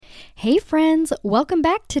Hey friends, welcome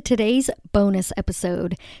back to today's bonus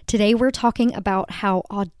episode. Today we're talking about how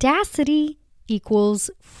audacity equals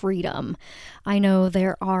freedom. I know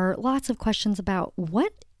there are lots of questions about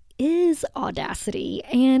what is audacity,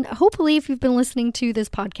 and hopefully if you've been listening to this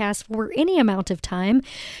podcast for any amount of time,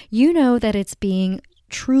 you know that it's being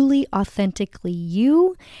truly authentically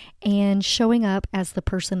you and showing up as the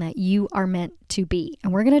person that you are meant to be.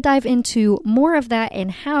 And we're going to dive into more of that and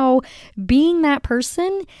how being that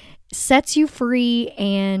person sets you free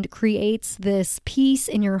and creates this peace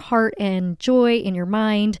in your heart and joy in your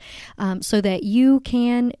mind, so that you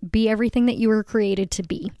can be everything that you were created to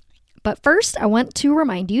be. But first, I want to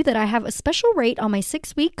remind you that I have a special rate on my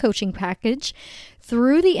 6-week coaching package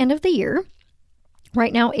through the end of the year.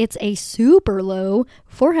 Right now, it's a super low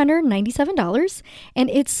 $497, and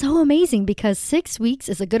it's so amazing because 6 weeks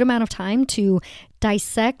is a good amount of time to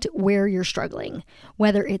dissect where you're struggling,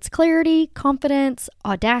 whether it's clarity, confidence,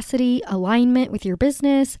 audacity, alignment with your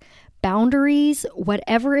business, boundaries,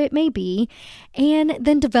 whatever it may be, and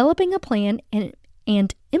then developing a plan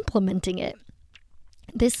and implementing it.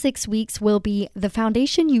 This 6 weeks will be the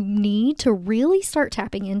foundation you need to really start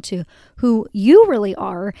tapping into who you really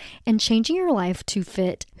are and changing your life to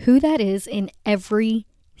fit who that is in every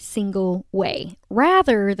single way,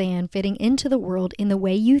 rather than fitting into the world in the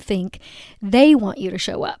way you think they want you to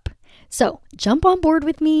show up. So jump on board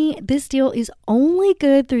with me. This deal is only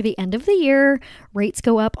good through the end of the year. Rates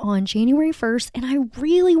go up on January 1st, and I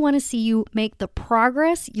really want to see you make the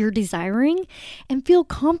progress you're desiring and feel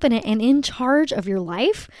confident and in charge of your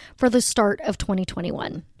life for the start of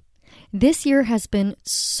 2021. This year has been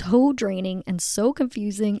so draining and so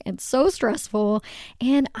confusing and so stressful,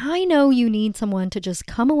 and I know you need someone to just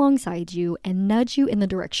come alongside you and nudge you in the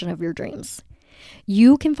direction of your dreams.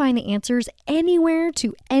 You can find the answers anywhere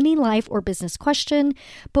to any life or business question,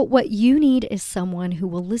 but what you need is someone who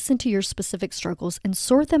will listen to your specific struggles and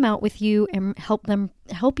sort them out with you and help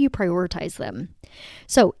you prioritize them.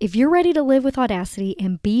 So if you're ready to live with audacity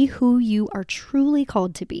and be who you are truly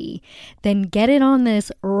called to be, then get in on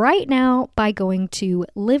this right now by going to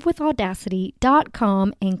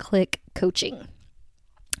livewithaudacity.com and click coaching.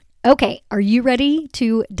 Okay, are you ready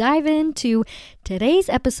to dive into today's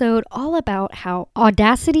episode all about how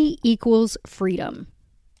audacity equals freedom?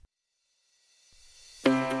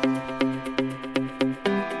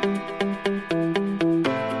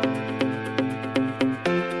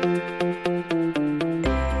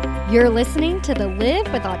 You're listening to the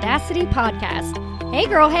Live with Audacity podcast. Hey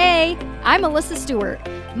girl, hey! I'm Melissa Stewart,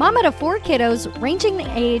 mama to 4 kiddos ranging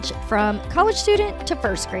the age from college student to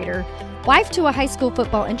first grader, wife to a high school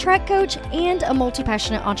football and track coach, and a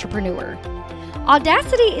multi-passionate entrepreneur.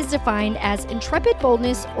 Audacity is defined as intrepid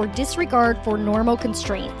boldness or disregard for normal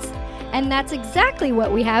constraints, and that's exactly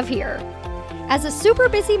what we have here. As a super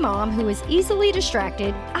busy mom who is easily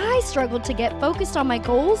distracted, I struggled to get focused on my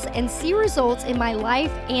goals and see results in my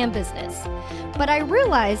life and business. But I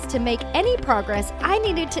realized to make any progress, I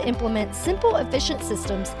needed to implement simple, efficient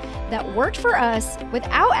systems that worked for us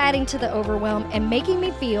without adding to the overwhelm and making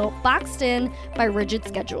me feel boxed in by rigid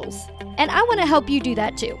schedules. And I want to help you do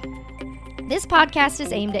that too. This podcast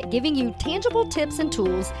is aimed at giving you tangible tips and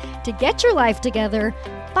tools to get your life together,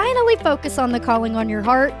 finally focus on the calling on your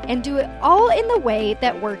heart, and do it all in the way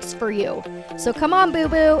that works for you. So come on,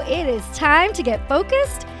 boo-boo, it is time to get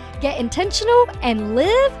focused, get intentional, and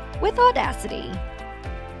live with audacity.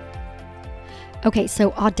 Okay,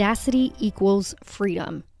 so audacity equals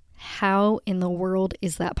freedom. How in the world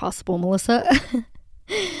is that possible, Melissa?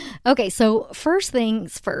 Okay, so first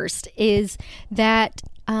things first is that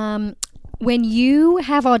when you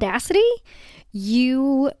have audacity,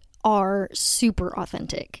 you are super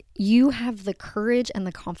authentic. You have the courage and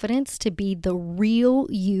the confidence to be the real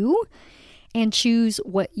you and choose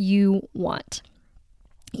what you want.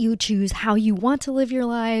 You choose how you want to live your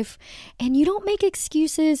life, and you don't make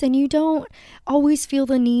excuses, and you don't always feel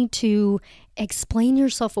the need to explain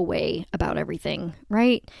yourself away about everything,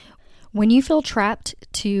 right? When you feel trapped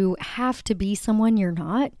to have to be someone you're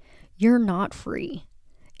not free.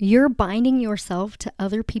 You're binding yourself to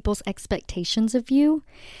other people's expectations of you,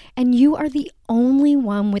 and you are the only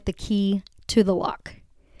one with the key to the lock.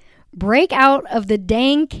 Break out of the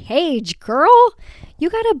dang cage, girl. You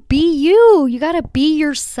gotta be you. You gotta be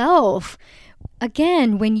yourself.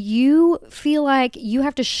 Again, when you feel like you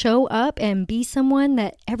have to show up and be someone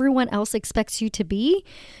that everyone else expects you to be,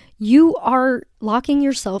 you are locking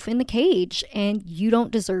yourself in the cage, and you don't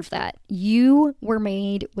deserve that. You were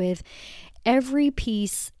made with every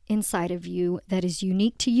piece inside of you that is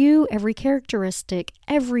unique to you, every characteristic,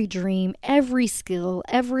 every dream, every skill,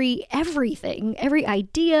 everything, every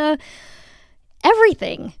idea,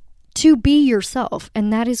 everything to be yourself.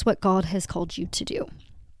 And that is what God has called you to do.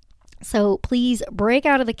 So please break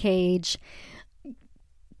out of the cage,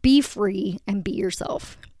 be free, and be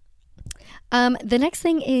yourself. The next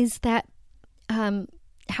thing is that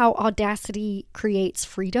how audacity creates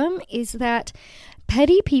freedom is that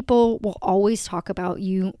petty people will always talk about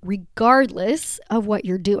you regardless of what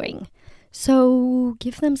you're doing. So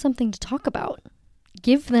give them something to talk about.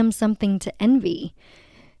 Give them something to envy.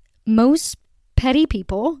 Most petty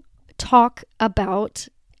people talk about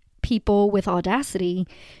people with audacity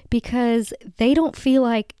because they don't feel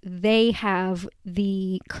like they have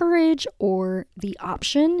the courage or the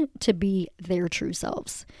option to be their true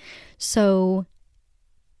selves. So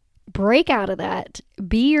break out of that,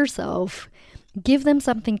 be yourself, give them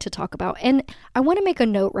something to talk about. And I want to make a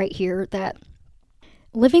note right here that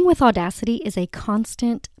living with audacity is a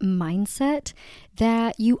constant mindset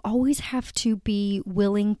that you always have to be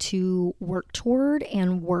willing to work toward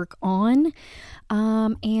and work on,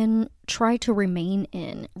 and try to remain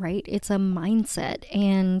in, right? It's a mindset,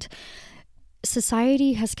 and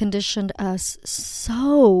society has conditioned us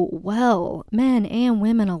so well, men and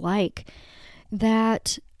women alike,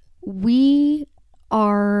 that we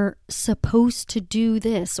are supposed to do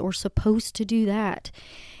this or supposed to do that.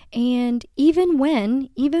 And even when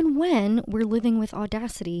we're living with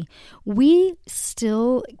audacity, we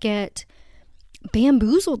still get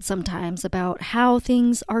bamboozled sometimes about how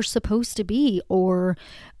things are supposed to be, or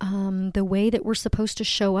the way that we're supposed to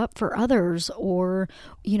show up for others, or,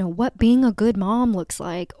 what being a good mom looks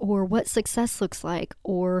like, or what success looks like,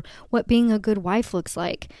 or what being a good wife looks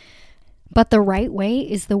like. But the right way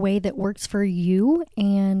is the way that works for you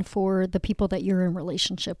and for the people that you're in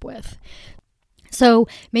relationship with. So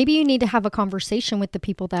maybe you need to have a conversation with the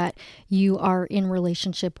people that you are in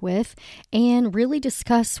relationship with and really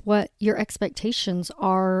discuss what your expectations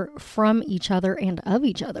are from each other and of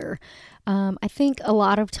each other. I think a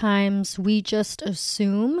lot of times we just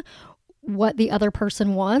assume what the other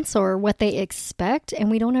person wants or what they expect,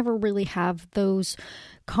 and we don't ever really have those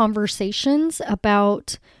conversations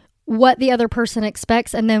about what the other person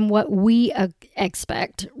expects and then what we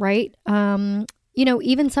expect, right?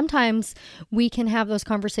 Even sometimes we can have those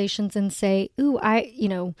conversations and say, ooh,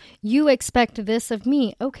 you expect this of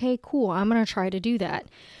me. Okay, cool. I'm going to try to do that.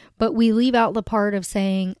 But we leave out the part of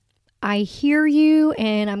saying, I hear you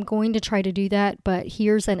and I'm going to try to do that, but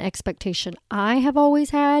here's an expectation I have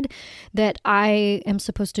always had that I am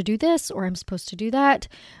supposed to do this or I'm supposed to do that.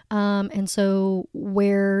 And so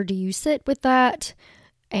where do you sit with that?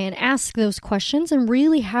 And ask those questions and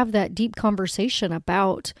really have that deep conversation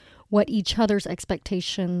about what each other's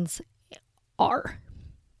expectations are.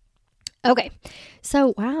 Okay,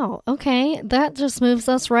 so wow, okay, that just moves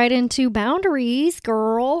us right into boundaries,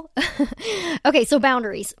 girl. Okay, so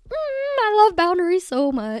boundaries. I love boundaries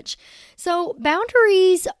so much. So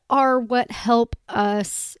boundaries are what help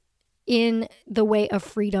us in the way of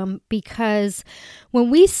freedom, because when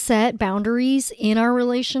we set boundaries in our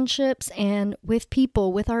relationships and with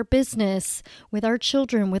people, with our business, with our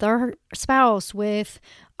children, with our spouse, with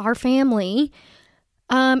our family,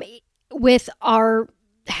 with our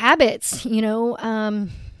habits,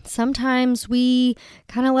 sometimes we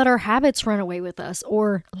kind of let our habits run away with us,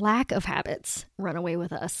 or lack of habits run away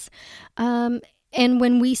with us. And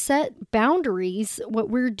when we set boundaries, what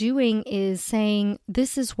we're doing is saying,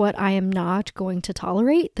 this is what I am not going to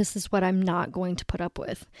tolerate. This is what I'm not going to put up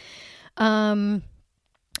with. And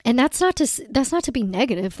that's not to be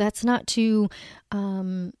negative. That's not to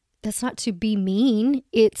be mean.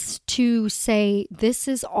 It's to say, this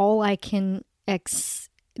is all I can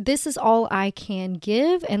this is all I can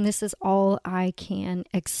give, and this is all I can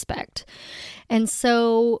expect. And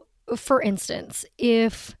so, for instance,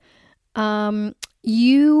 if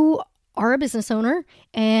you are a business owner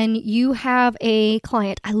and you have a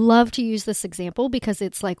client, I love to use this example because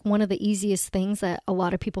it's like one of the easiest things that a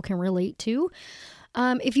lot of people can relate to.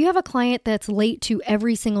 If you have a client that's late to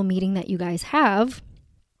every single meeting that you guys have,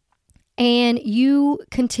 and you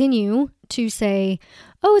continue to say,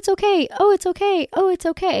 oh, it's okay, oh, it's okay, oh, it's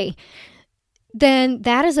okay, then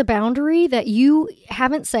that is a boundary that you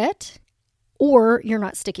haven't set or you're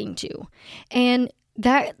not sticking to. And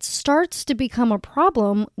that starts to become a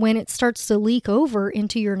problem when it starts to leak over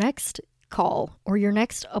into your next call or your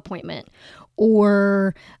next appointment,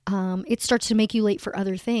 or it starts to make you late for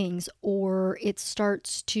other things, or it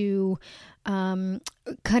starts to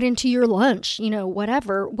cut into your lunch,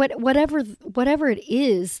 whatever it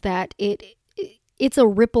is, that it's a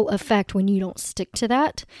ripple effect when you don't stick to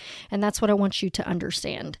that. And that's what I want you to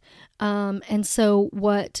understand. And so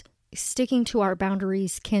what sticking to our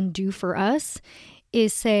boundaries can do for us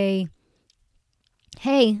is say,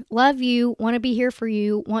 hey, love you, want to be here for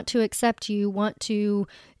you, want to accept you, want to,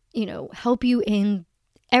 help you in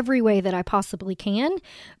every way that I possibly can.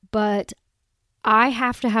 But I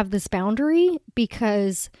have to have this boundary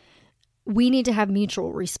because we need to have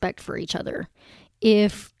mutual respect for each other.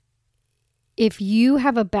 If you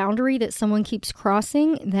have a boundary that someone keeps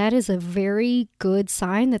crossing, that is a very good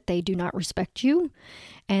sign that they do not respect you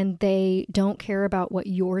and they don't care about what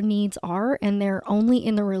your needs are, and they're only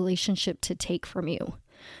in the relationship to take from you,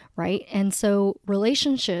 right? And so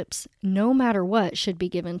relationships, no matter what, should be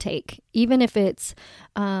give and take, even if it's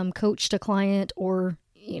coach to client or,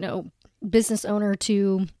 business owner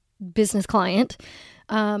to business client.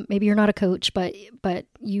 Maybe you're not a coach, but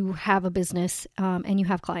you have a business and you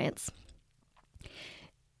have clients.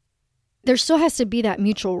 There still has to be that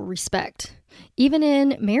mutual respect. Even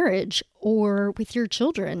in marriage or with your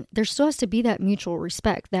children, there still has to be that mutual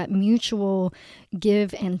respect, that mutual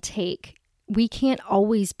give and take. We can't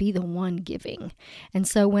always be the one giving. And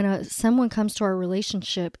so when someone comes to our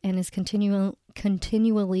relationship and is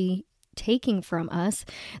continually taking from us,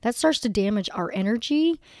 that starts to damage our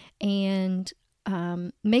energy and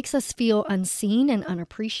makes us feel unseen and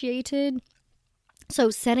unappreciated.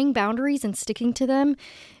 So setting boundaries and sticking to them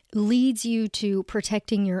leads you to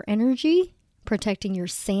protecting your energy, protecting your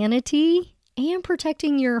sanity, and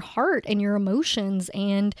protecting your heart and your emotions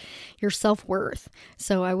and your self-worth.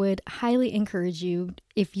 So I would highly encourage you,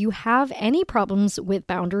 if you have any problems with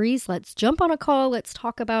boundaries, let's jump on a call. Let's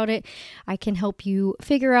talk about it. I can help you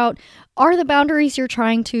figure out, are the boundaries you're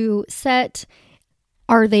trying to set,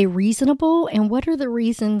 are they reasonable? And what are the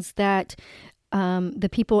reasons that the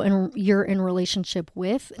people you're in relationship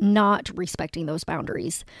with not respecting those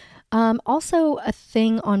boundaries? Also, a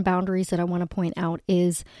thing on boundaries that I want to point out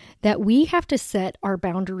is that we have to set our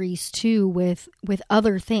boundaries too with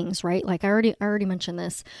other things, right? Like I already mentioned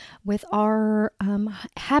this, with our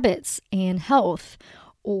habits and health,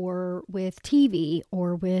 or with TV,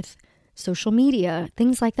 or with social media,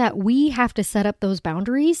 things like that. We have to set up those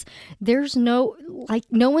boundaries. There's no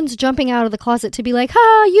one's jumping out of the closet to be like,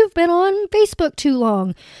 you've been on Facebook too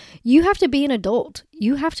long. You have to be an adult.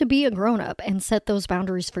 You have to be a grown-up and set those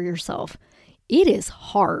boundaries for yourself. It is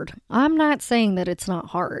hard. I'm not saying that it's not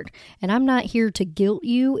hard. And I'm not here to guilt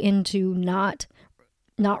you into not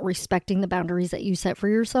respecting the boundaries that you set for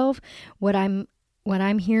yourself. What I'm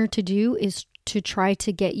here to do is to try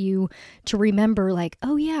to get you to remember, like,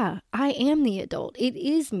 oh yeah, I am the adult. It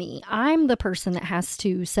is me. I'm the person that has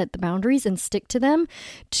to set the boundaries and stick to them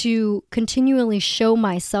to continually show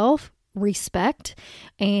myself respect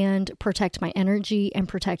and protect my energy and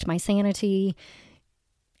protect my sanity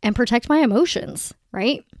and protect my emotions,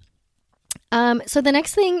 right? So the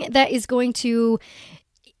next thing that is going to,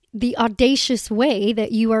 the audacious way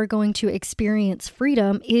that you are going to experience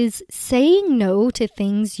freedom is saying no to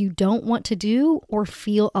things you don't want to do or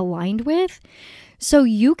feel aligned with. So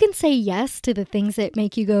you can say yes to the things that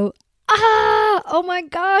make you go, oh my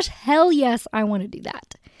gosh, hell yes, I want to do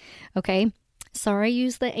that. Okay. Sorry, I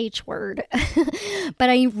used the H word, but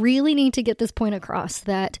I really need to get this point across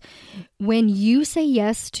that when you say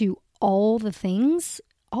yes to all the things,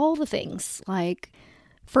 like,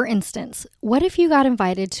 for instance, what if you got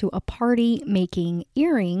invited to a party making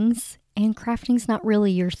earrings and crafting's not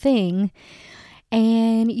really your thing,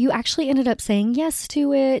 and you actually ended up saying yes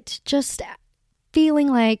to it, just feeling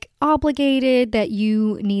like obligated that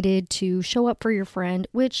you needed to show up for your friend,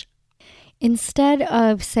 which instead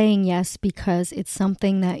of saying yes because it's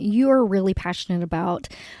something that you're really passionate about,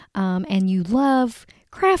 and you love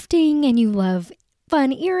crafting and you love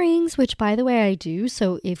fun earrings, which by the way I do.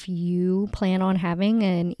 So if you plan on having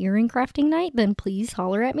an earring crafting night, then please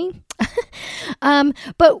holler at me.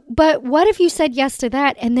 But what if you said yes to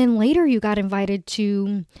that and then later you got invited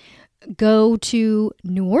to go to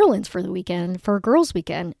New Orleans for the weekend, for a girls'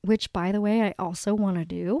 weekend, which by the way I also want to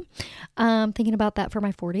do. Thinking about that for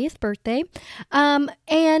my 40th birthday.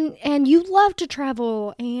 And you love to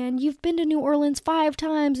travel and you've been to New Orleans 5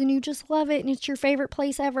 times and you just love it and it's your favorite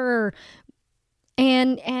place ever.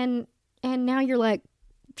 And now you're like,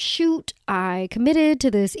 shoot, I committed to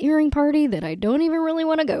this earring party that I don't even really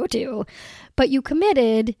want to go to. But you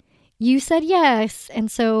committed, you said yes. And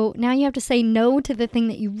so now you have to say no to the thing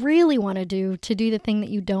that you really want to do the thing that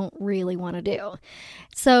you don't really want to do.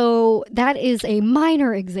 So that is a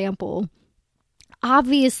minor example.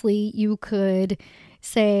 Obviously, you could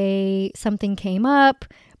say something came up,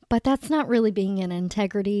 but that's not really being in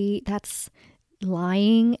integrity. That's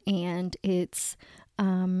lying, and it's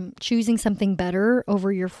choosing something better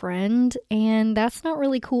over your friend, and that's not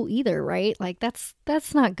really cool either, right? Like that's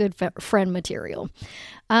not good friend material.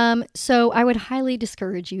 So I would highly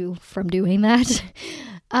discourage you from doing that,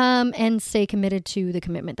 and stay committed to the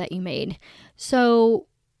commitment that you made. So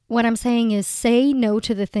what I'm saying is say no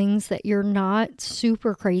to the things that you're not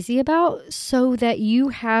super crazy about so that you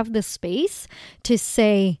have the space to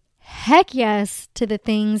say heck yes to the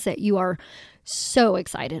things that you are so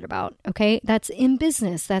excited about. Okay. That's in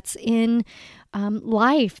business. That's in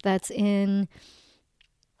life. That's in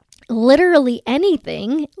literally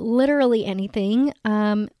anything.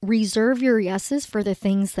 Reserve your yeses for the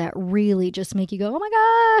things that really just make you go, oh my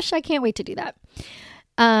gosh, I can't wait to do that.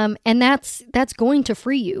 And that's going to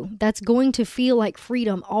free you. That's going to feel like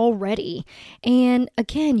freedom already. And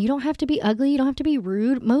again, you don't have to be ugly. You don't have to be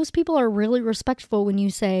rude. Most people are really respectful when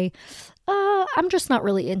you say, I'm just not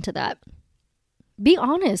really into that. Be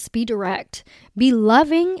honest, be direct, be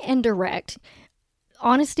loving and direct.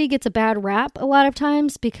 Honesty gets a bad rap a lot of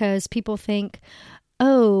times because people think,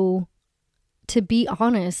 oh, to be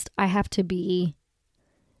honest, I have to be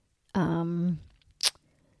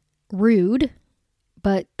rude.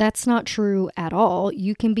 But that's not true at all.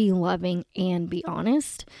 You can be loving and be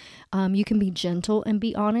honest. You can be gentle and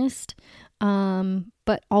be honest.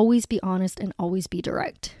 But always be honest and always be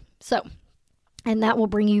direct. And that will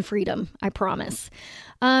bring you freedom, I promise.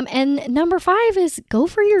 And number 5 is go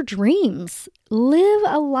for your dreams. Live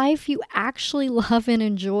a life you actually love and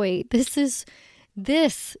enjoy. This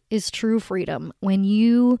is true freedom. When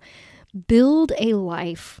you build a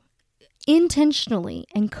life intentionally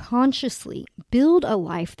and consciously, build a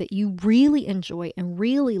life that you really enjoy and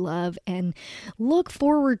really love and look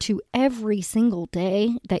forward to every single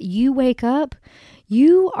day that you wake up,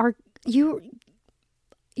 you're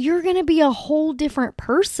going to be a whole different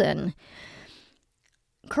person.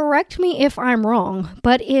 Correct me if I'm wrong,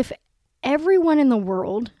 but if everyone in the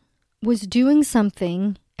world was doing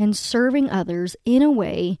something and serving others in a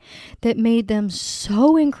way that made them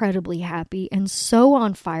so incredibly happy and so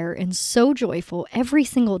on fire and so joyful every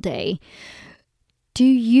single day, do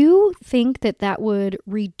you think that would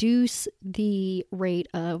reduce the rate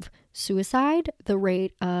of suicide, the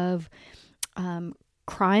rate of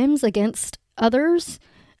crimes against others?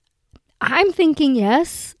 I'm thinking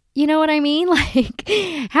yes. You know what I mean? Like,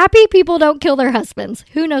 happy people don't kill their husbands.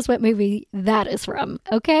 Who knows what movie that is from,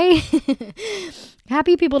 okay?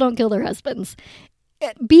 Happy people don't kill their husbands.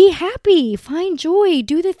 Be happy. Find joy.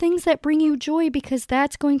 Do the things that bring you joy because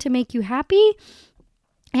that's going to make you happy.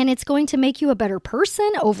 And it's going to make you a better person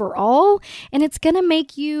overall. And it's going to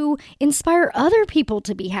make you inspire other people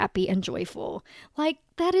to be happy and joyful. Like,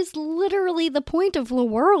 that is literally the point of the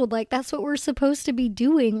world. Like, that's what we're supposed to be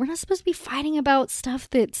doing. We're not supposed to be fighting about stuff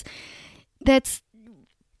that's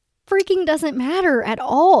freaking doesn't matter at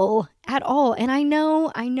all. And I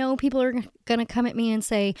know people are going to come at me and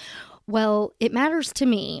say, well, it matters to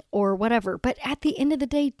me or whatever. But at the end of the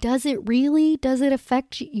day, does it really? Does it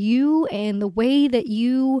affect you and the way that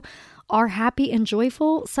you are happy and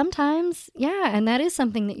joyful? Sometimes, yeah, and that is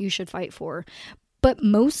something that you should fight for. But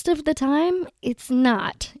most of the time, it's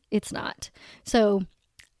not. It's not. So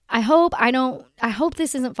I hope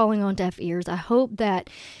this isn't falling on deaf ears. I hope that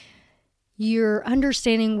you're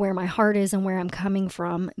understanding where my heart is and where I'm coming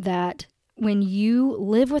from, that when you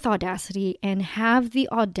live with audacity and have the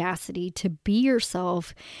audacity to be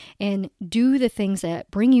yourself and do the things that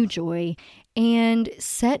bring you joy and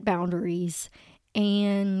set boundaries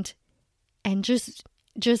and just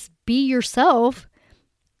be yourself,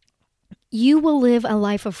 you will live a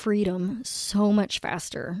life of freedom so much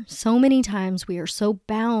faster. So many times we are so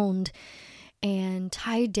bound and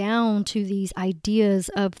tied down to these ideas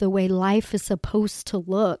of the way life is supposed to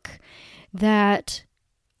look that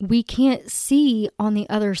we can't see on the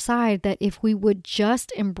other side that if we would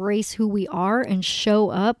just embrace who we are and show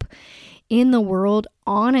up in the world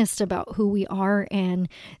honest about who we are and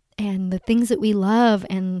the things that we love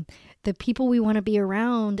and the people we want to be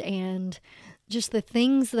around and just the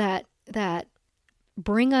things that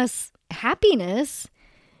bring us happiness,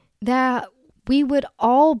 that we would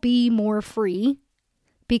all be more free.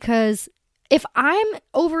 Because if I'm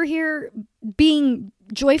over here being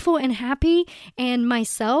joyful and happy and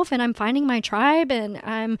myself and I'm finding my tribe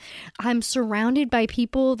and I'm surrounded by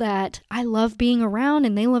people that I love being around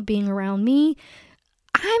and they love being around me,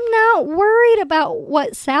 I'm not worried about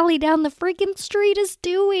what Sally down the freaking street is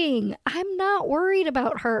doing. I'm not worried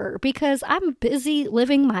about her because I'm busy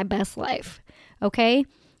living my best life. Okay?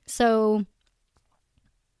 So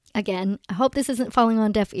again, I hope this isn't falling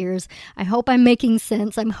on deaf ears. I hope I'm making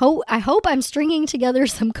sense. I hope I'm stringing together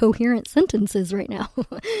some coherent sentences right now.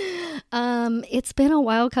 It's been a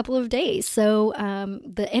wild couple of days. So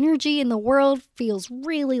the energy in the world feels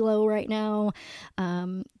really low right now.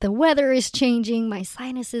 The weather is changing. My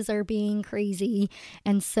sinuses are being crazy.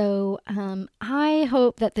 And so I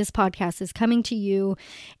hope that this podcast is coming to you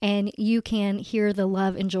and you can hear the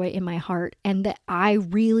love and joy in my heart, and that I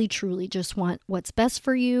really, truly just want what's best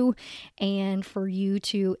for you and for you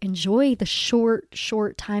to enjoy the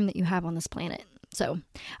short time that you have on this planet. So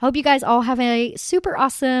I hope you guys all have a super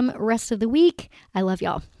awesome rest of the week. I love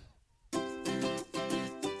y'all.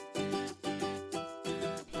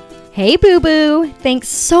 Hey, boo-boo. Thanks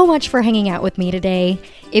so much for hanging out with me today.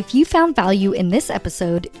 If you found value in this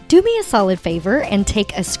episode, do me a solid favor and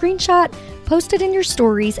take a screenshot, post it in your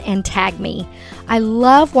stories, and tag me. I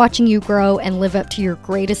love watching you grow and live up to your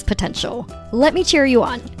greatest potential. Let me cheer you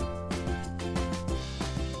on.